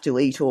you have to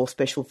eat or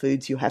special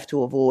foods you have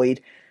to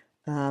avoid.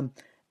 And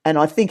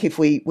I think if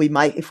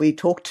we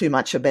talk too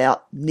much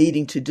about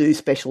needing to do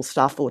special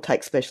stuff or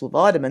take special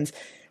vitamins,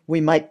 we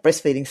make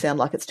breastfeeding sound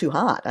like it's too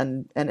hard,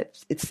 and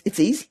it's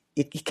easy.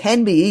 It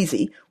can be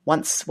easy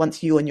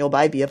once you and your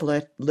baby have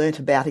learnt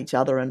about each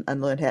other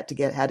and learned how to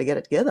get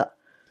it together.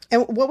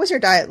 And what was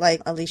your diet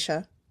like,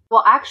 Alicia?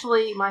 Well,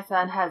 actually, my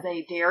son has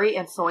a dairy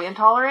and soy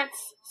intolerance,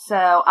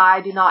 so I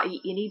do not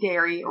eat any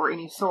dairy or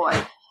any soy,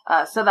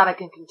 so that I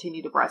can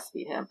continue to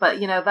breastfeed him. But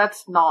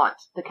that's not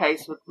the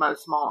case with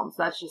most moms.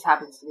 That just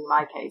happens to be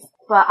my case.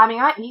 But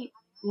I eat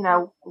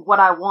what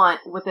I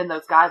want within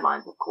those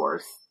guidelines, of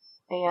course.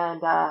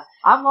 And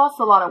I've lost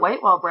a lot of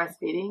weight while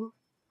breastfeeding,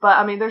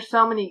 but there's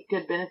so many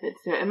good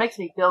benefits to it. It makes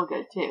me feel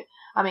good too.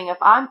 If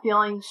I'm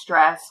feeling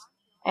stressed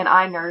and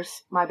I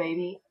nurse my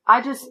baby,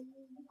 I just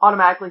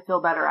automatically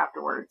feel better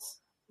afterwards.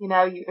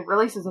 It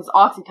releases those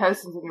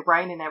oxytocins in your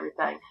brain and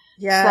everything.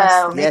 Yes,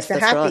 so, it makes you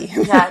happy.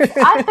 Right. Yes,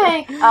 I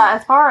think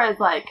as far as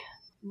like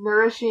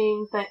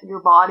nourishing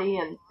your body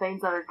and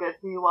things that are good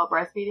for you while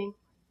breastfeeding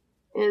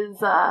is,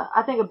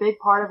 I think a big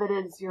part of it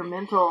is your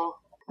mental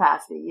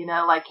capacity,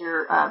 like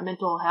your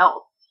mental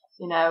health,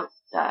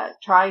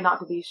 try not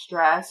to be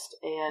stressed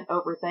and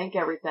overthink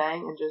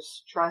everything and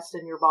just trust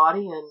in your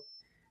body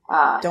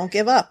and don't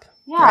give up.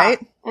 Yeah. Right?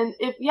 And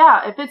if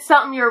it's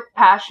something you're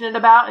passionate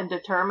about and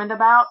determined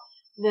about,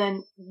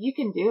 then you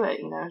can do it,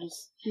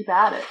 just keep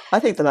at it. I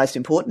think the most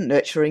important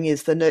nurturing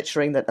is the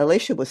nurturing that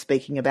Alicia was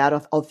speaking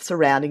about of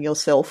surrounding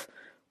yourself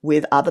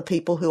with other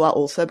people who are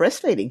also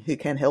breastfeeding, who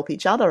can help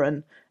each other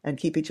and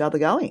keep each other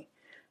going.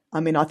 I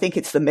mean, I think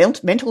it's the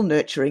mental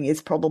nurturing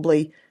is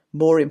probably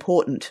more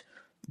important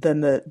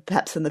than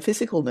perhaps the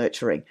physical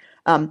nurturing.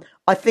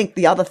 I think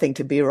the other thing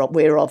to be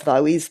aware of,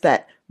 though, is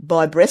that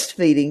by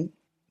breastfeeding,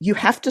 you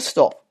have to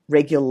stop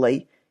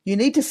regularly. You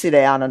need to sit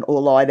down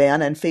or lie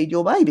down and feed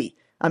your baby.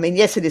 I mean,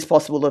 yes, it is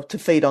possible to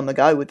feed on the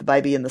go with the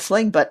baby in the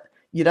sling, but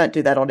you don't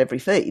do that on every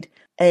feed.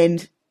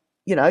 And,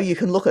 you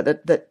can look at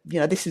it that,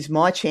 this is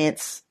my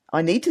chance.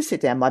 I need to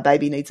sit down. My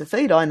baby needs a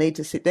feed. I need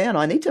to sit down.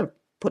 I need to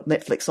put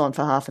Netflix on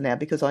for half an hour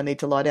because I need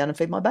to lie down and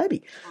feed my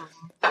baby.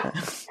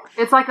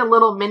 It's like a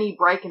little mini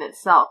break in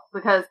itself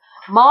because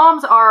it's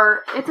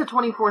a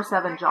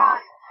 24/7 job.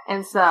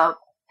 And so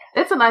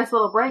it's a nice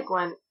little break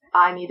when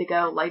I need to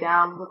go lay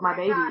down with my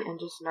baby and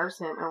just nurse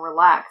him and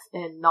relax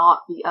and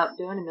not be up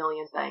doing a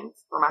million things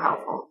for my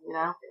household,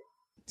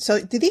 So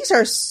these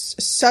are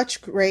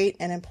such great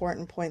and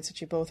important points that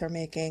you both are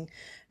making.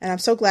 And I'm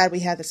so glad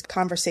we had this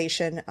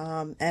conversation.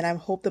 And I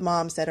hope the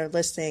moms that are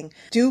listening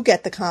do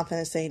get the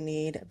confidence they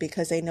need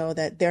because they know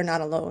that they're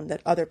not alone,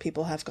 that other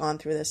people have gone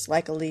through this,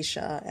 like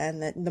Alicia,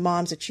 and that the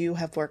moms that you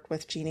have worked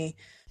with, Jeannie.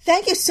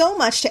 Thank you so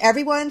much to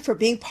everyone for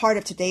being part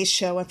of today's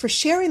show and for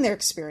sharing their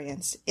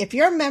experience. If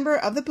you're a member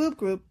of the Boob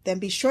Group, then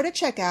be sure to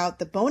check out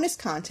the bonus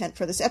content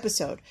for this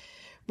episode,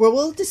 where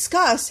we'll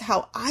discuss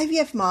how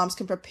IVF moms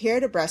can prepare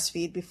to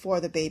breastfeed before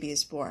the baby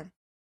is born.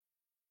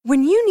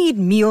 When you need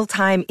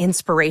mealtime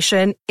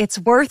inspiration, it's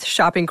worth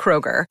shopping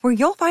Kroger, where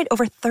you'll find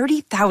over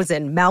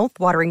 30,000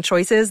 mouth-watering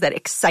choices that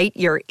excite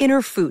your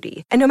inner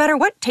foodie. And no matter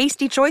what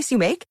tasty choice you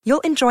make,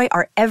 you'll enjoy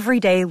our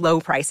everyday low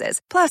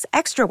prices, plus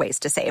extra ways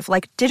to save,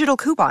 like digital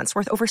coupons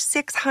worth over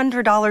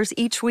 $600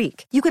 each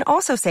week. You can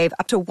also save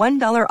up to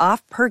 $1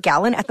 off per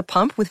gallon at the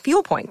pump with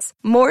fuel points.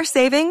 More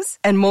savings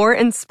and more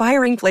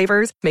inspiring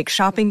flavors make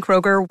shopping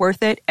Kroger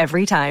worth it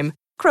every time.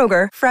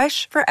 Kroger,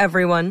 fresh for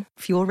everyone.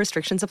 Fuel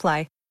restrictions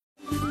apply.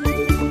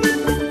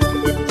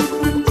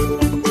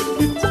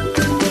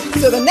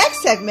 So the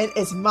next segment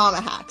is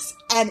Mama Hacks.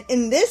 And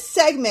in this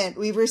segment,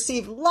 we've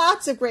received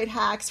lots of great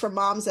hacks from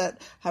moms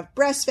that have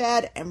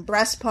breastfed and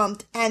breast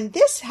pumped. And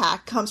this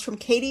hack comes from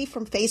Katie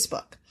from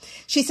Facebook.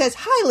 She says,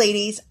 "Hi,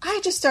 ladies. I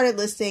just started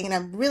listening and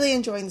I'm really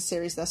enjoying the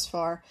series thus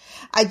far.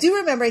 I do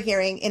remember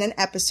hearing in an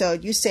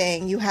episode you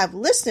saying you have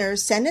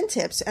listeners send in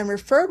tips and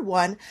referred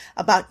one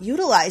about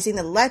utilizing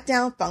the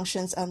letdown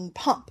functions on the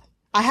pump.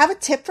 I have a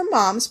tip for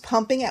moms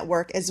pumping at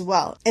work as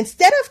well.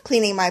 Instead of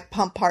cleaning my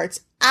pump parts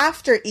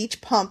after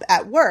each pump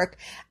at work,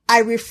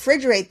 I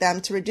refrigerate them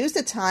to reduce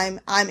the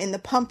time I'm in the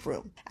pump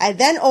room. I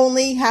then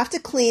only have to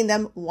clean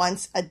them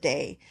once a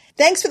day.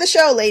 Thanks for the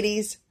show,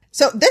 ladies."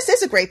 So this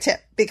is a great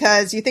tip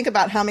because you think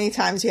about how many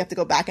times you have to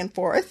go back and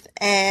forth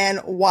and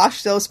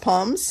wash those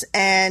pumps.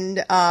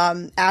 And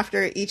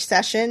after each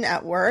session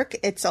at work,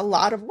 it's a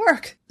lot of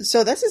work.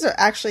 So this is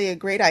actually a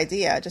great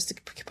idea, just to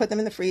put them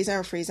in the freezer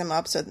and freeze them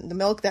up so the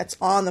milk that's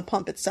on the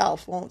pump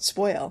itself won't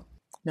spoil.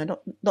 No,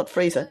 not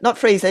freezer. Not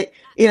freezer.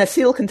 In a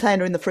sealed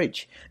container in the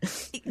fridge.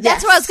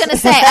 That's what I was going to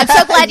say. I'm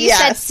so glad you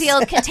said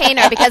sealed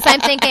container because I'm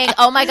thinking,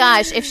 oh my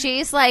gosh, if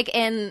she's like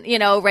in,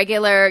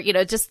 regular,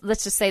 just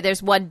let's just say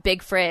there's one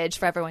big fridge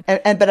for everyone.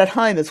 But at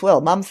home as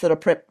well, mums that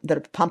are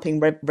pumping,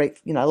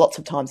 lots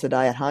of times a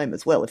day at home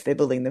as well, if they're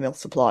building the milk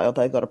supply or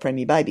they've got a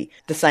preemie baby,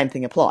 the same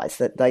thing applies,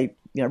 that they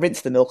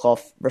rinse the milk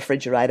off,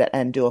 refrigerate it,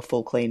 and do a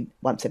full clean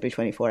once every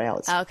 24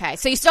 hours. Okay.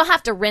 So you still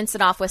have to rinse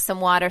it off with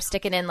some water,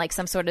 stick it in like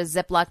some sort of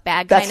Ziploc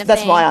bag kind of thing?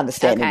 That's my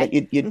understanding.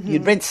 Okay. That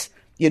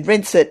you'd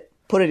rinse it,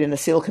 put it in a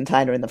sealed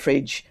container in the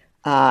fridge,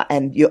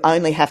 and you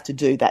only have to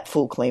do that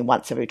full clean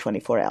once every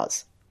 24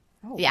 hours.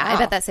 Oh, yeah, wow. I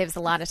bet that saves a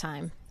lot of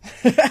time.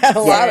 a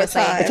lot of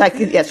time.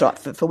 That's right.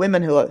 For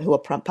women who are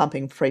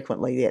pumping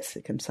frequently, yes,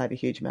 it can save a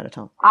huge amount of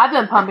time. I've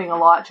been pumping a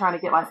lot, trying to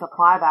get my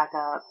supply back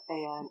up,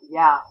 and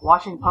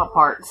washing pump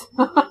parts.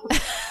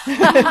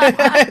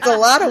 It's a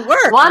lot of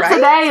work. Once a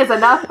day is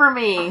enough for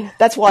me.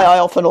 That's why I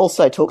often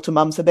also talk to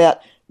mums about,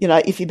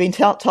 if you've been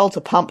told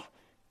to pump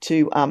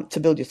to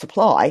build your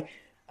supply,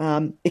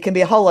 it can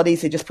be a whole lot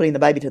easier just putting the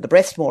baby to the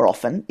breast more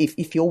often.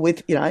 If you're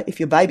with, if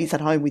your baby's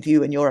at home with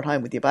you and you're at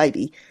home with your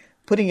baby,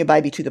 putting your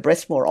baby to the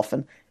breast more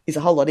often is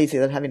a whole lot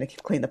easier than having to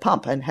clean the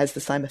pump and has the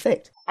same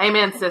effect.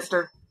 Amen,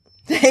 sister.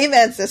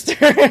 Amen, sister.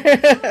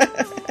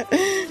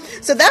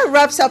 So that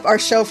wraps up our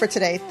show for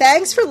today.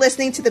 Thanks for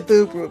listening to the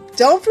Boo Group.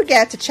 Don't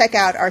forget to check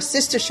out our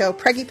sister show,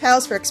 Preggy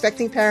Pals for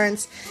expecting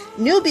parents,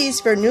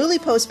 Newbies for newly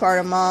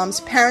postpartum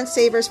moms, Parent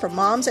Savers for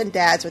moms and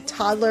dads with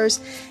toddlers,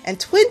 and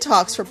Twin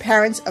Talks for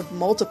parents of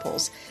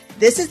multiples.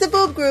 This is the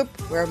Boob Group,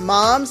 where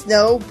moms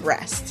know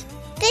breast.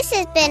 This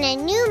has been a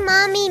New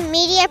Mommy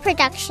Media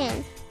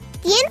production.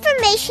 The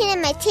information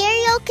and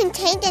material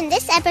contained in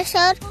this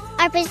episode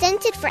are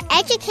presented for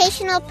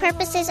educational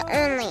purposes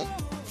only.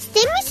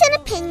 Statements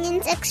and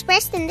opinions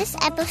expressed in this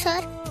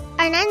episode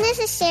are not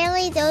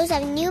necessarily those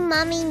of New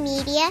Mommy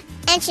Media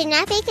and should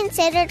not be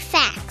considered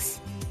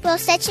facts. While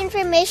such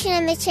information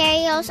and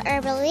materials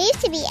are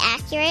believed to be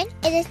accurate,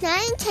 it is not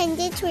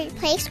intended to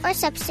replace or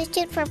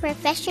substitute for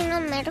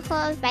professional medical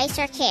advice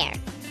or care,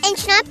 and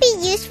should not be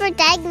used for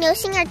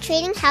diagnosing or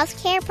treating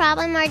healthcare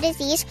problem or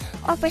disease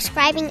or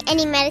prescribing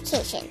any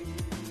medication.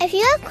 If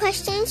you have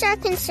questions or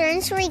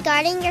concerns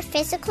regarding your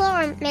physical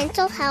or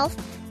mental health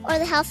or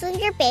the health of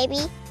your baby,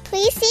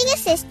 please seek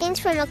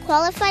assistance from a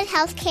qualified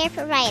healthcare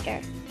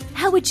provider.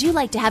 How would you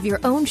like to have your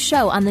own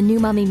show on the New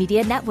Mommy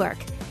Media Network?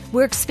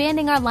 We're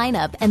expanding our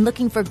lineup and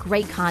looking for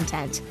great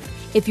content.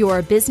 If you're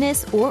a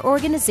business or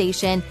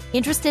organization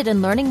interested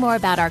in learning more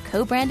about our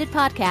co-branded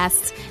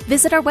podcasts,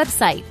 visit our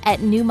website at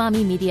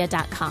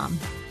newmommymedia.com.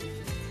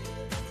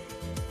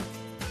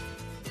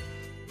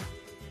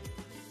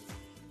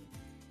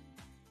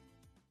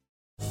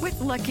 With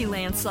Lucky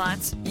Land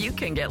Slots, you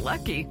can get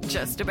lucky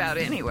just about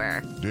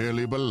anywhere.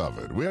 Dearly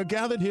beloved, we are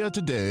gathered here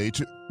today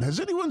to... Has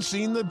anyone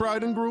seen the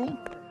bride and groom?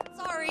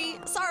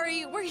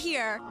 Sorry, we're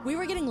here. We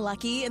were getting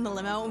lucky in the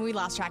limo and we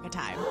lost track of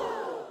time.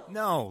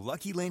 No,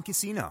 Lucky Land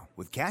Casino,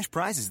 with cash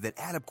prizes that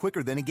add up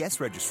quicker than a guest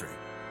registry.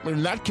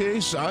 In that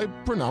case, I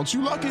pronounce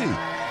you lucky.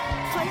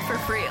 Play for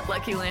free at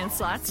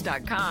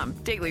LuckyLandSlots.com.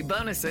 Daily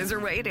bonuses are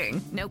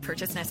waiting. No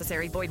purchase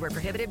necessary. Void where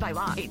prohibited by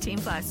law.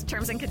 18+.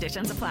 Terms and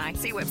conditions apply.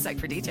 See website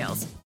for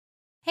details.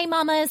 Hey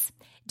mamas,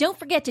 don't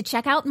forget to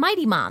check out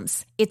Mighty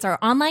Moms. It's our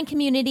online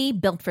community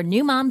built for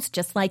new moms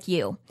just like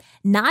you.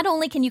 Not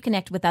only can you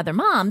connect with other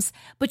moms,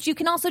 but you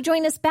can also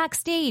join us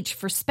backstage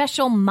for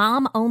special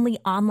mom-only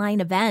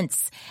online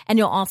events. And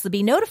you'll also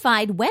be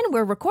notified when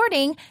we're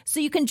recording so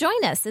you can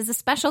join us as a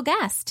special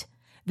guest.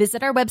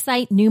 Visit our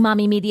website,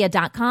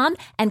 newmommymedia.com,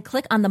 and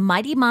click on the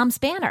Mighty Moms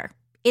banner.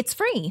 It's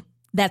free.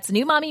 That's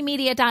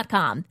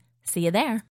newmommymedia.com. See you there.